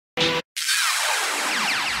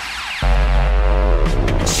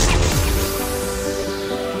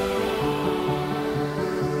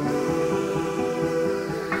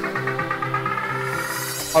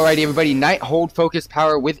Alrighty, everybody. Nighthold focus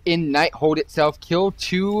power within Nighthold itself. Kill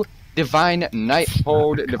 2 divine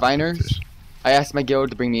Nighthold diviners. I asked my guild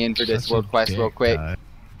to bring me in for this world quest real quick.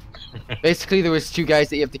 Basically, there was 2 guys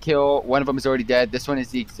that you have to kill. One of them is already dead. This one is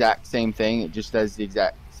the exact same thing. It just does the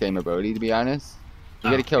exact same ability, to be honest. You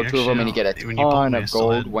gotta kill 2 of them and you get a ton of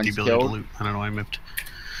gold once killed. I don't know, I moved.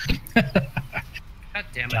 God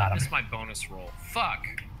damn it, I missed my bonus roll. Fuck.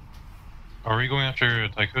 Are we going after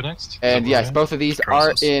Tycho next? And yes, both of these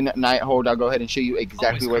are in Nighthold. I'll go ahead and show you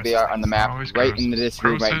exactly where they are on the map. Right in this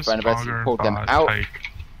room right in front of us. We pulled them out.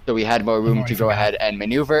 So we had more room to go ahead and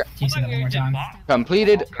maneuver.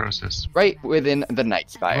 Completed right within the Night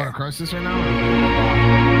Spire. Crisis right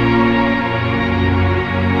now?